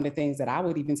those are some of the things that I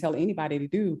would even tell anybody to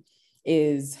do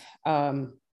is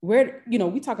where,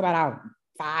 we talk about our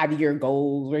 5-year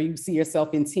goals where you see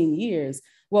yourself in 10 years.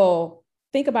 Well,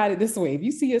 think about it this way. If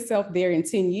you see yourself there in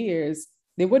 10 years,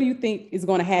 then what do you think is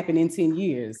going to happen in 10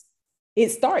 years? It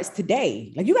starts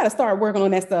today. Like, you got to start working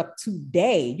on that stuff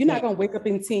today. You're not going to wake up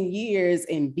in 10 years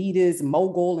and be this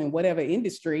mogul in whatever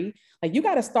industry. Like, you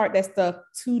got to start that stuff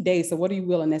today. So what are you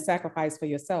willing to sacrifice for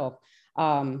yourself?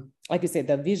 Like you said,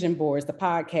 the vision boards, the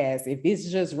podcast, if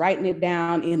it's just writing it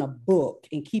down in a book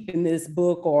and keeping this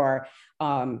book, or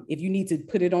if you need to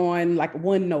put it on like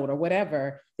OneNote or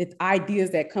whatever, it's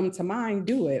ideas that come to mind,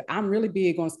 do it. I'm really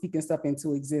big on speaking stuff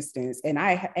into existence. And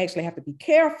I actually have to be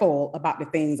careful about the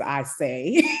things I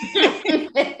say.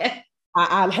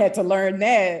 I had to learn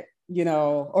that, you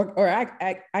know, or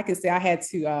I can say I had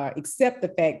to accept the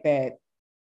fact that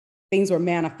things were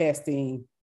manifesting.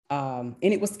 And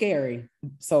it was scary.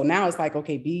 So now it's like,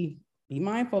 okay, be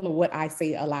mindful of what I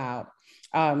say aloud.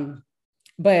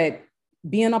 But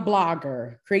being a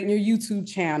blogger, creating your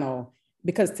YouTube channel,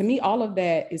 because to me, all of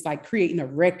that is like creating a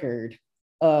record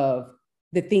of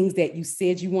the things that you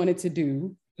said you wanted to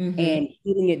do and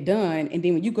getting it done. And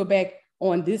then when you go back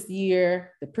on this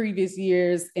year, the previous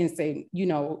years, and say, you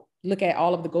know, look at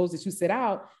all of the goals that you set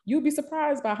out, you'll be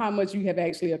surprised by how much you have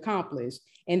actually accomplished.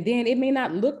 And then it may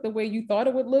not look the way you thought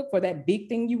it would look for that big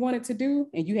thing you wanted to do.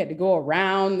 And you had to go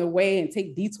around the way and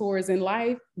take detours in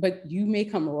life, but you may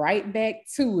come right back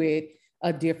to it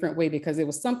a different way because it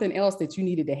was something else that you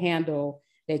needed to handle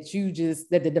that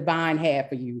the divine had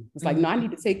for you. It's like, no, I need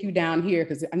to take you down here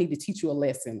because I need to teach you a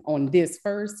lesson on this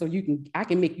first. So I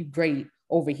can make you great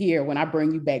over here when I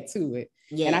bring you back to it.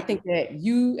 Yeah. And I think that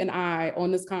you and I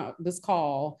on this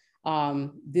call,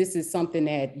 this is something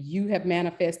that you have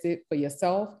manifested for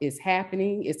yourself. It's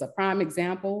happening. It's a prime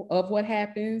example of what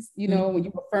happens, you know, when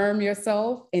you affirm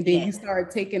yourself and then you start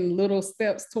taking little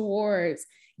steps towards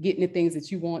getting the things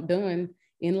that you want done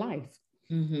in life.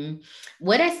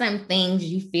 What are some things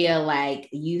you feel like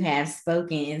you have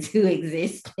spoken into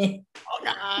existence? Oh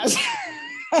gosh.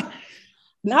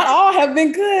 Not all have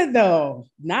been good though.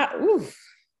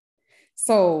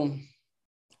 So,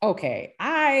 okay.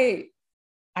 I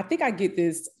think I get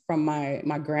this from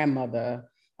my grandmother.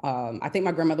 I think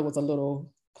my grandmother was a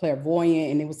little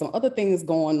clairvoyant, and there was some other things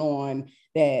going on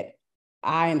that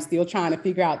I am still trying to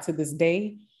figure out to this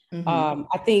day.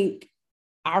 I think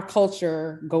our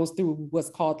culture goes through what's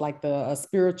called like a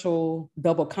spiritual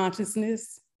double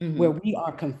consciousness, where we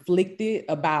are conflicted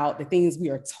about the things we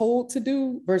are told to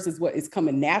do versus what is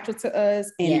coming natural to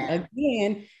us. And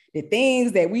again, the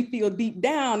things that we feel deep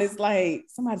down, it's like,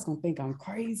 somebody's going to think I'm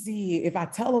crazy if I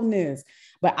tell them this,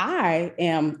 but I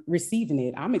am receiving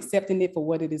it. I'm accepting it for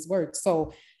what it is worth.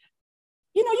 So,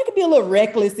 you know, you can be a little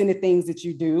reckless in the things that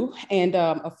you do. And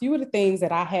a few of the things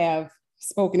that I have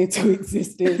spoken into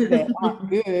existence that aren't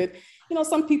good, you know,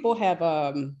 some people have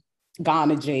gone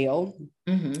to jail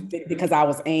because I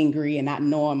was angry and not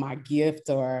knowing my gift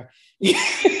or,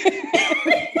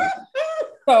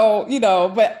 so, you know,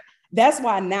 but that's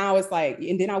why now it's like,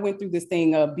 and then I went through this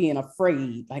thing of being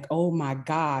afraid, like, oh my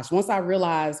gosh. Once I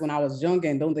realized when I was younger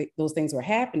and those things were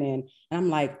happening, and I'm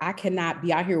like, I cannot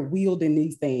be out here wielding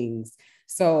these things.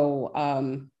 So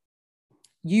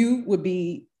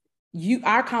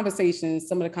our conversations,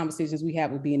 some of the conversations we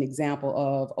have would be an example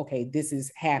of, okay, this is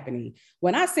happening.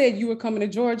 When I said you were coming to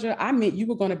Georgia, I meant you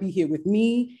were going to be here with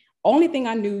me. Only thing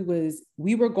I knew was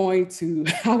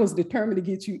I was determined to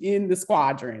get you in the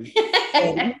squadron.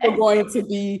 And we were going to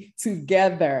be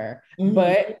together.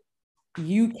 But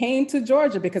you came to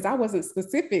Georgia because I wasn't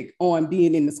specific on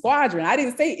being in the squadron. I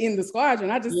didn't say in the squadron.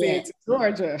 I just said to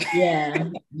Georgia. Yeah,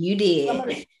 you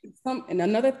did. And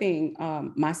another thing,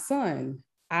 my son,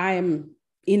 I'm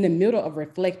in the middle of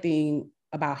reflecting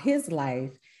about his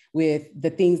life with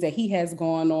the things that he has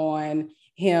going on,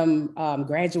 him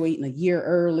graduating a year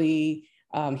early,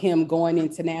 him going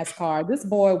into NASCAR. This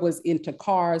boy was into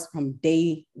cars from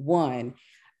day one.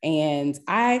 And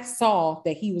I saw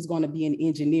that he was going to be an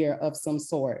engineer of some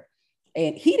sort.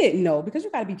 And he didn't know, because you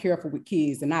got to be careful with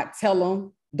kids and not tell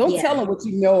them. Don't tell them what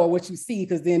you know or what you see,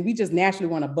 because then we just naturally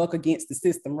want to buck against the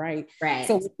system, right? Right.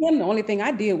 So with him, the only thing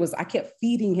I did was I kept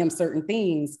feeding him certain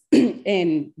things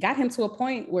and got him to a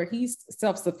point where he's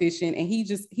self-sufficient and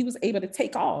he was able to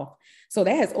take off. So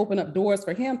that has opened up doors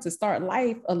for him to start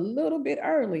life a little bit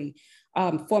early.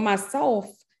 For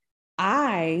myself,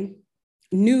 I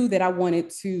knew that I wanted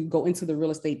to go into the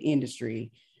real estate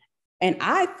industry. And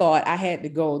I thought I had to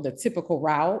go the typical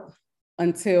route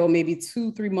until maybe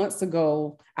 2-3 months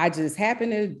ago. I just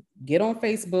happened to get on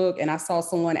Facebook and I saw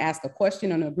someone ask a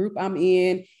question on a group I'm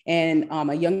in. And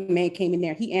a young man came in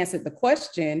there. He answered the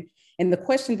question. And the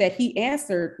question that he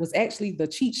answered was actually the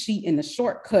cheat sheet and the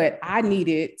shortcut I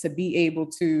needed to be able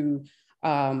to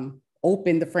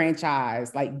open the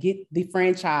franchise, like get the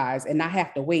franchise and not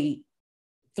have to wait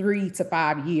 3 to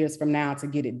 5 years from now to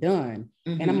get it done.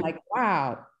 And I'm like,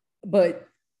 wow. But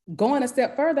going a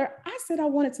step further, I said I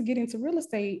wanted to get into real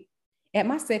estate at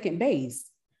my second base.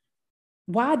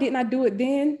 Why didn't I do it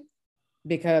then?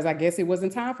 Because I guess it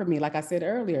wasn't time for me. Like I said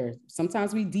earlier,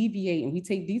 sometimes we deviate and we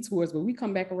take detours, but we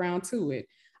come back around to it.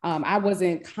 I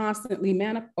wasn't constantly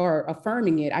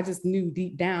affirming it. I just knew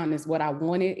deep down is what I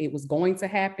wanted. It was going to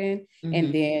happen.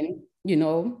 And then, you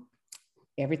know,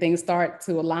 everything started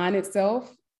to align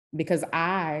itself because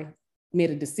I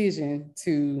made a decision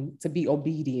to be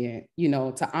obedient, you know,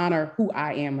 to honor who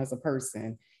I am as a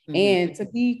person and to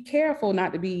be careful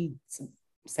not to be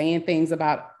saying things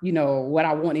about, you know, what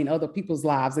I want in other people's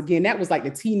lives. Again, that was like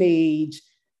the teenage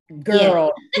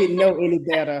girl, didn't know any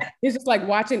better. It's just like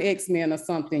watching X-Men or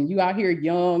something. You out here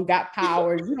young, got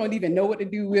powers, you don't even know what to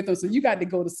do with them. So you got to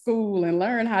go to school and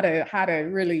learn how to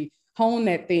really hone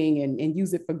that thing and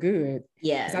use it for good.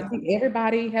 Yeah. Because I think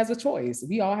everybody has a choice.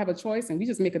 We all have a choice and we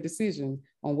just make a decision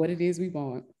on what it is we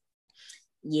want.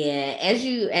 Yeah. As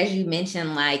you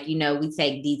mentioned, like, you know, we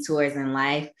take detours in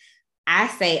life. I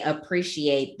say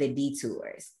appreciate the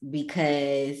detours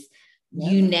because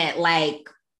you net like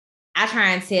I try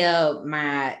and tell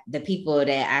the people that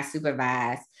I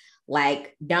supervise,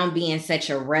 like, don't be in such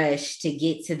a rush to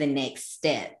get to the next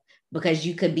step because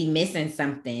you could be missing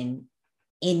something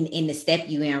in the step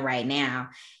you in right now.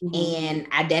 And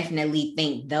I definitely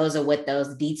think those are what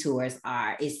those detours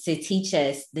are, is to teach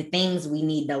us the things we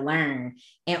need to learn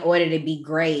in order to be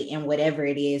great in whatever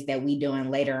it is that we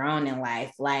doing later on in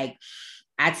life. Like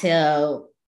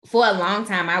for a long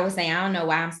time, I would say, I don't know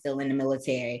why I'm still in the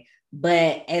military,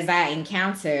 but as I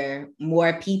encounter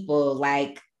more people,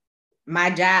 like my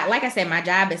job, like I said, my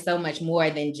job is so much more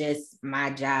than just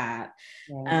my job.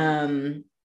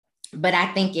 But I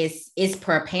think it's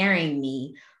preparing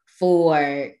me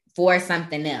for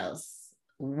something else.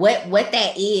 What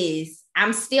that is,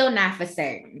 I'm still not for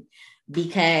certain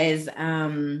because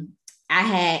I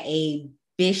had a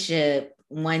bishop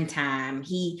one time.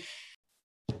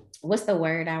 What's the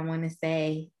word I want to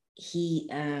say? He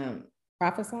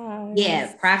prophesied.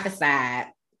 Yeah,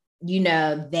 prophesied, you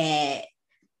know, that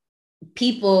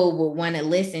people would want to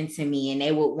listen to me and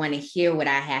they would want to hear what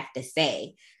I have to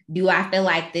say. Do I feel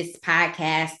like this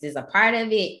podcast is a part of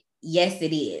it? Yes,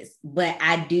 it is. But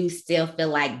I do still feel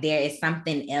like there is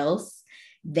something else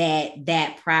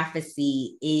that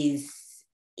prophecy is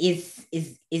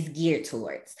geared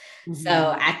towards.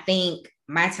 So I think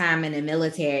my time in the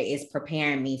military is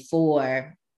preparing me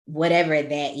for whatever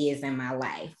that is in my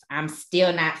life. I'm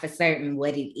still not for certain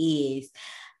what it is.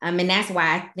 And that's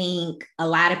why I think a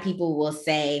lot of people will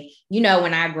say, you know,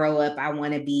 when I grow up, I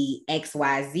want to be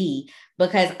XYZ,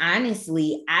 because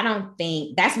honestly, I don't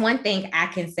think that's one thing I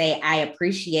can say I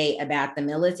appreciate about the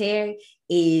military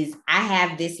is I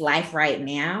have this life right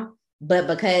now, but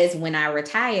because when I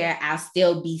retire, I'll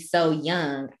still be so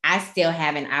young, I still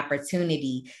have an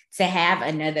opportunity to have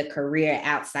another career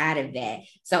outside of that.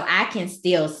 So I can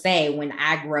still say when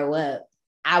I grow up,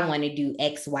 I want to do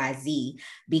XYZ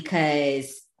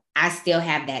because I still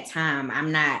have that time.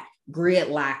 I'm not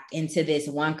gridlocked into this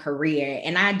one career.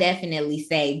 And I definitely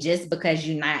say just because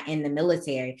you're not in the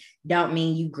military, don't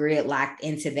mean you gridlocked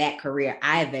into that career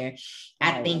either.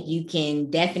 I think you can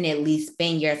definitely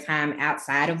spend your time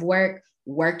outside of work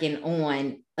working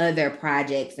on other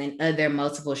projects and other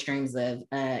multiple streams of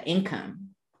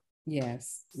income.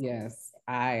 Yes.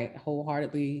 I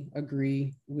wholeheartedly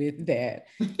agree with that,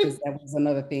 because that was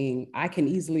another thing I think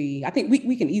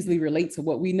we can easily relate to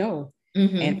what we know.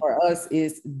 And for us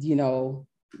is, you know,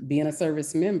 being a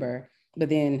service member, but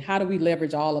then how do we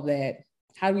leverage all of that?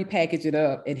 How do we package it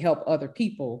up and help other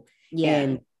people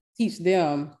and teach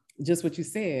them just what you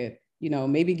said, you know,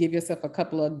 maybe give yourself a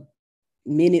couple of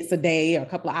minutes a day or a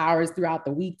couple of hours throughout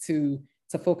the week to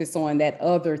focus on that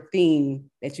other thing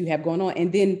that you have going on,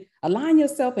 and then align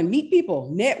yourself and meet people,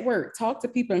 network, talk to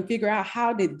people and figure out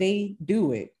how did they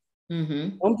do it.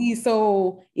 Don't be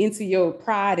so into your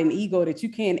pride and ego that you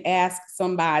can't ask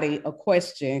somebody a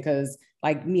question, because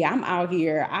like me, I'm out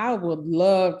here, I would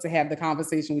love to have the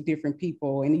conversation with different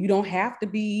people, and you don't have to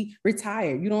be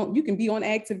retired. You can be on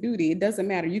active duty. It doesn't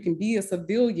matter. You can be a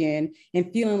civilian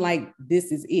and feeling like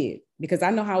this is it, because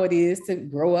I know how it is to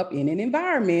grow up in an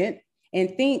environment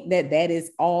and think that that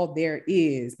is all there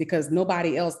is, because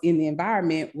nobody else in the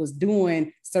environment was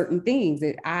doing certain things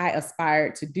that I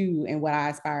aspired to do and what I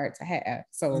aspired to have.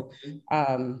 So,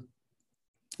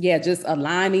 just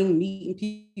aligning,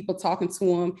 meeting people, talking to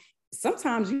them.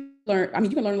 Sometimes you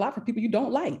can learn a lot from people you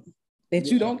don't like, that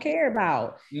you don't care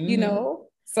about, you know?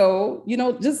 So, you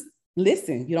know, just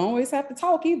listen. You don't always have to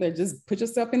talk either. Just put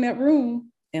yourself in that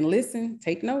room and listen,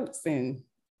 take notes, and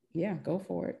yeah, go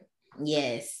for it.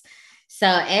 Yes. So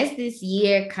as this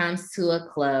year comes to a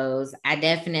close, I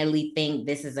definitely think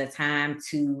this is a time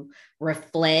to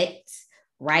reflect,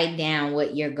 write down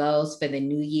what your goals for the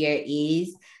new year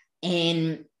is.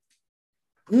 And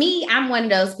me, I'm one of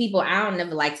those people, I don't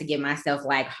never like to give myself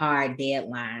like hard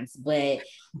deadlines, but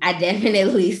I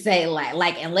definitely say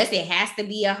like unless it has to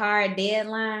be a hard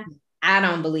deadline, I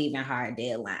don't believe in hard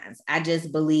deadlines. I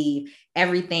just believe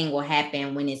everything will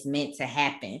happen when it's meant to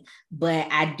happen. But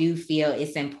I do feel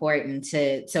it's important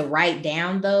to write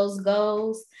down those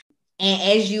goals. And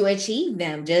as you achieve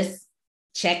them, just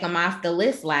check them off the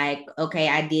list like, okay,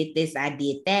 I did this, I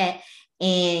did that.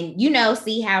 And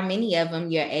see how many of them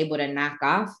you're able to knock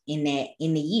off in the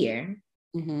year.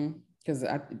 Because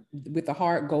with the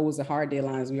hard goals, the hard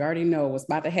deadlines, we already know what's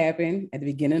about to happen at the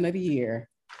beginning of the year.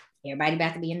 Everybody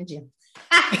about to be in the gym.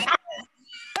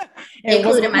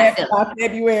 Including myself.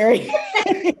 February.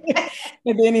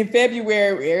 And then in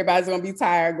February, everybody's going to be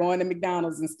tired going to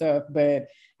McDonald's and stuff. But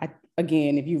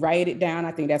again, if you write it down,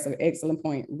 I think that's an excellent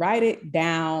point. Write it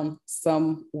down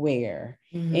somewhere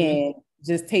and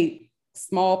just take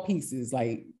small pieces,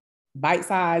 like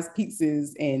bite-sized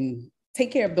pieces, and take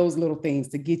care of those little things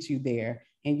to get you there.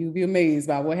 And you'll be amazed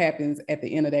by what happens at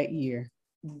the end of that year.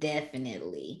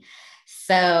 Definitely.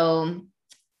 So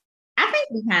I think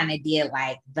we kind of did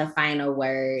like the final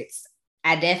words.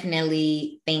 I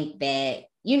definitely think that,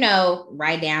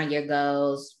 write down your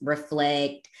goals,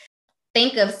 reflect,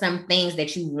 think of some things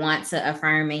that you want to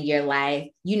affirm in your life,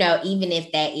 even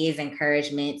if that is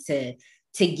encouragement to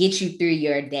get you through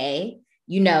your day.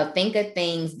 Think of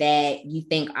things that you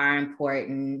think are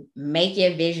important, make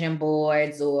your vision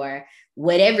boards or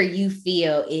whatever you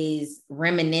feel is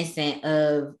reminiscent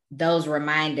of those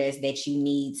reminders that you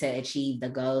need to achieve the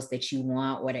goals that you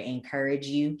want or to encourage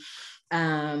you.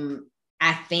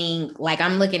 I think like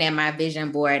I'm looking at my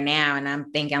vision board now and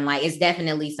I'm thinking like, it's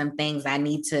definitely some things I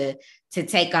need to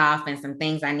take off and some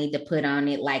things I need to put on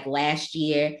it. Like last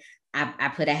year,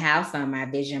 I put a house on my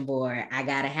vision board. I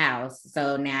got a house.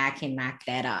 So now I can knock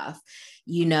that off.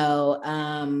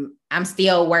 I'm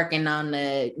still working on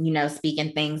the,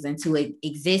 speaking things into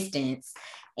existence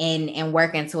and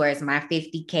working towards my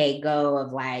 50K goal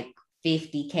of like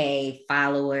 50K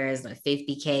followers or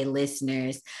 50K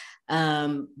listeners.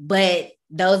 But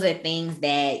those are things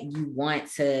that you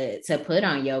want to put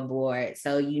on your board.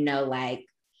 So, like,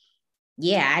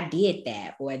 yeah, I did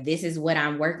that, or this is what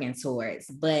I'm working towards.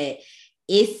 But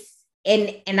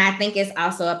and I think it's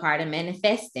also a part of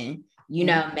manifesting,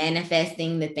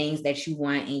 manifesting the things that you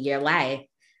want in your life.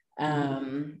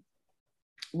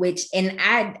 Which, and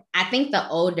I think the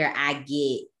older I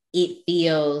get, it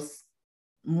feels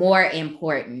more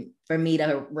important for me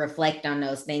to reflect on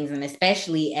those things. And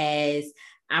especially as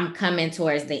I'm coming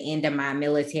towards the end of my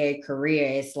military career,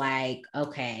 it's like,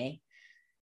 okay,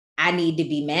 I need to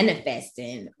be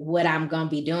manifesting what I'm going to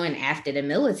be doing after the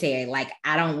military. Like,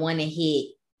 I don't want to hit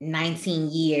 19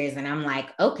 years and I'm like,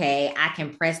 okay, I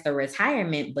can press the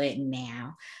retirement button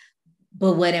now,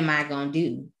 but what am I going to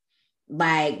do?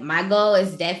 Like, my goal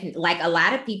is definitely, like, a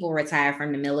lot of people retire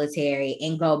from the military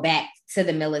and go back to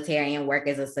the military and work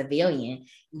as a civilian.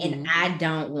 And I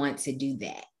don't want to do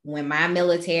that. When my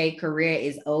military career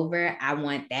is over, I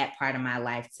want that part of my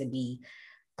life to be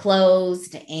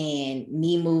closed and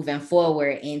me moving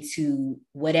forward into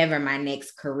whatever my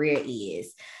next career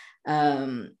is.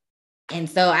 And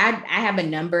so I have a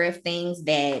number of things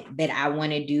that I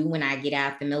want to do when I get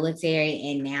out the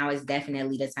military. And now is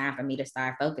definitely the time for me to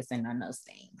start focusing on those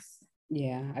things.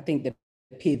 Yeah, I think the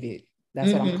pivot,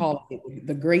 that's what I'm calling it,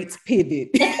 the great pivot.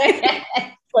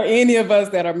 For any of us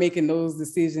that are making those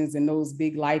decisions and those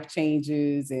big life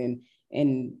changes, and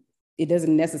it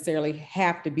doesn't necessarily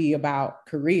have to be about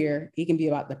career. It can be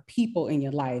about the people in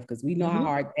your life, because we know how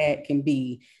hard that can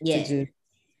be to just,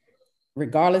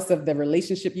 regardless of the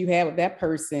relationship you have with that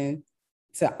person,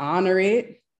 to honor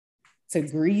it, to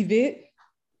grieve it,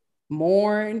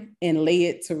 mourn, and lay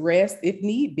it to rest if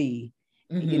need be.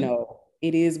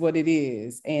 It is what it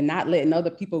is, and not letting other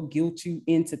people guilt you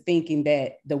into thinking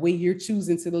that the way you're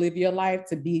choosing to live your life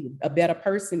to be a better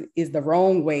person is the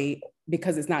wrong way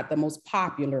because it's not the most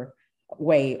popular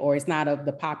way, or it's not of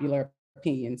the popular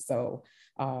opinion. So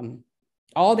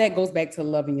all that goes back to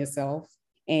loving yourself.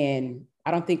 And I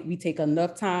don't think we take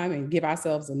enough time and give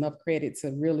ourselves enough credit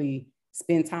to really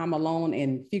spend time alone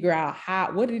and figure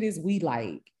out what it is we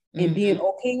like, and being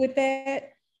okay with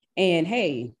that. And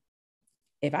hey,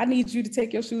 if I need you to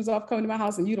take your shoes off, come to my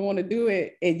house, and you don't want to do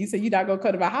it, and you say you're not gonna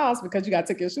come to my house because you got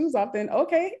to take your shoes off, then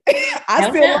okay, I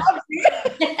still love you.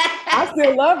 I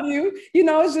still love you. You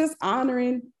know, it's just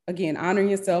honoring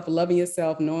yourself, loving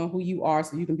yourself, knowing who you are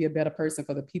so you can be a better person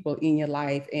for the people in your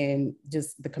life and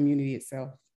just the community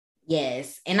itself.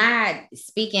 Yes. And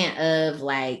speaking of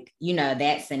like, you know,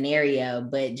 that scenario,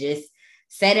 but just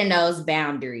setting those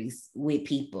boundaries with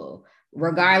people,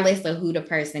 regardless of who the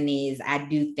person is, I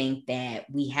do think that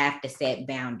we have to set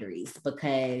boundaries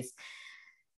because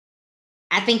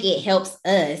I think it helps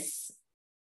us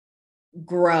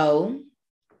grow,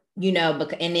 you know,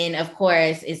 and then of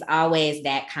course it's always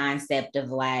that concept of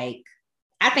like,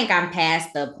 I think I'm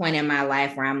past the point in my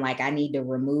life where I'm like, I need to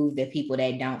remove the people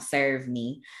that don't serve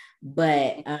me.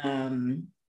 But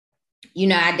you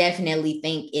know, I definitely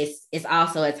think it's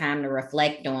also a time to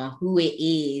reflect on who it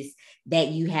is that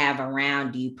you have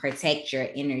around you, protect your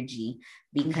energy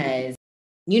because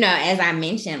you know, as I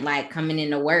mentioned, like coming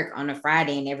into work on a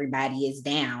Friday and everybody is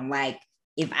down, like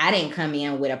if I didn't come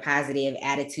in with a positive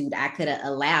attitude, I could have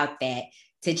allowed that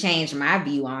to change my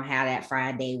view on how that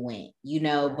Friday went, you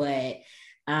know, but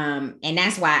and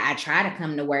that's why I try to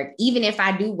come to work, even if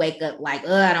I do wake up like,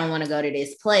 oh, I don't want to go to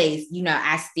this place, you know,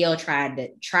 I still try to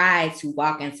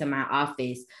walk into my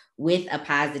office with a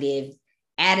positive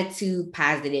attitude,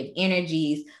 positive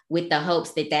energies, with the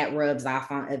hopes that that rubs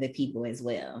off on other people as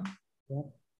well.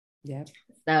 Yeah.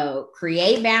 So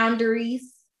create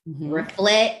boundaries,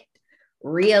 reflect,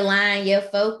 realign your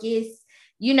focus,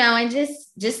 you know, and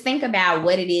just think about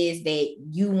what it is that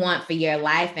you want for your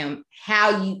life and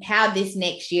how this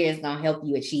next year is going to help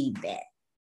you achieve that.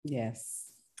 Yes.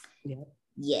 Yeah.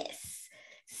 Yes.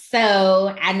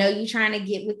 So I know you're trying to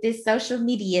get with this social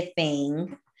media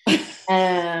thing.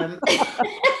 Oh,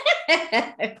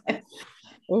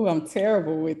 I'm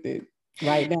terrible with it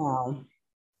right now.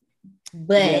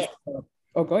 But yes.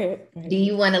 Go ahead. Do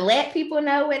you want to let people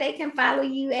know where they can follow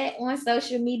you at on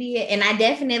social media? And I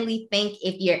definitely think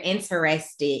if you're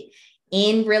interested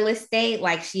in real estate,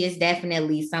 like she is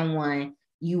definitely someone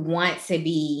you want to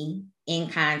be in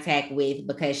contact with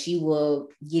because she will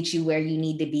get you where you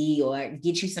need to be or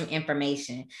get you some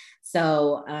information.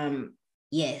 So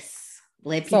yes,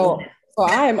 let people know. So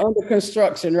I am under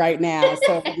construction right now.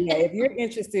 So yeah, if you're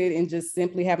interested in just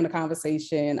simply having a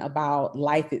conversation about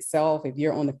life itself, if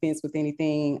you're on the fence with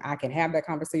anything, I can have that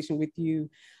conversation with you.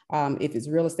 If it's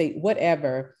real estate,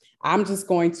 whatever, I'm just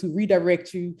going to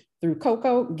redirect you through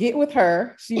Coco. Get with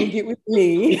her. She will get with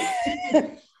me.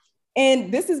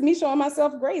 And this is me showing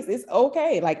myself grace. It's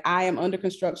okay. Like I am under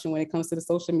construction when it comes to the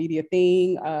social media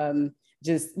thing.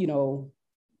 Just, you know,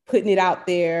 putting it out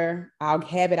there. I'll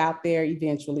have it out there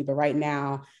eventually, but right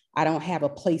now I don't have a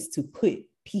place to put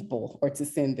people or to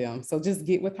send them. So just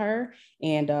get with her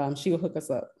and she will hook us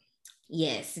up.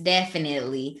 Yes,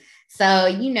 definitely. So,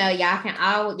 you know, y'all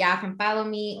can follow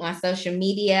me on social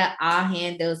media. All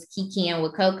handles Kikiing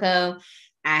with Coco.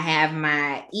 I have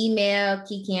my email,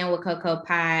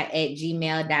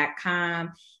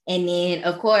 kikiingwithcocopie@gmail.com. And then,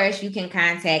 of course, you can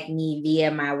contact me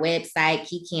via my website,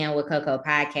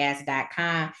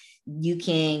 kikiingwithcocopodcast.com. You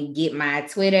can get my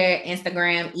Twitter,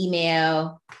 Instagram,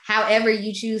 email, however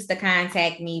you choose to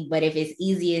contact me. But if it's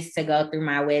easiest to go through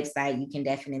my website, you can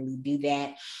definitely do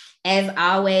that. As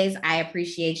always, I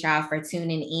appreciate y'all for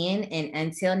tuning in. And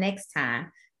until next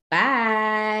time,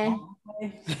 bye.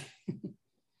 Bye.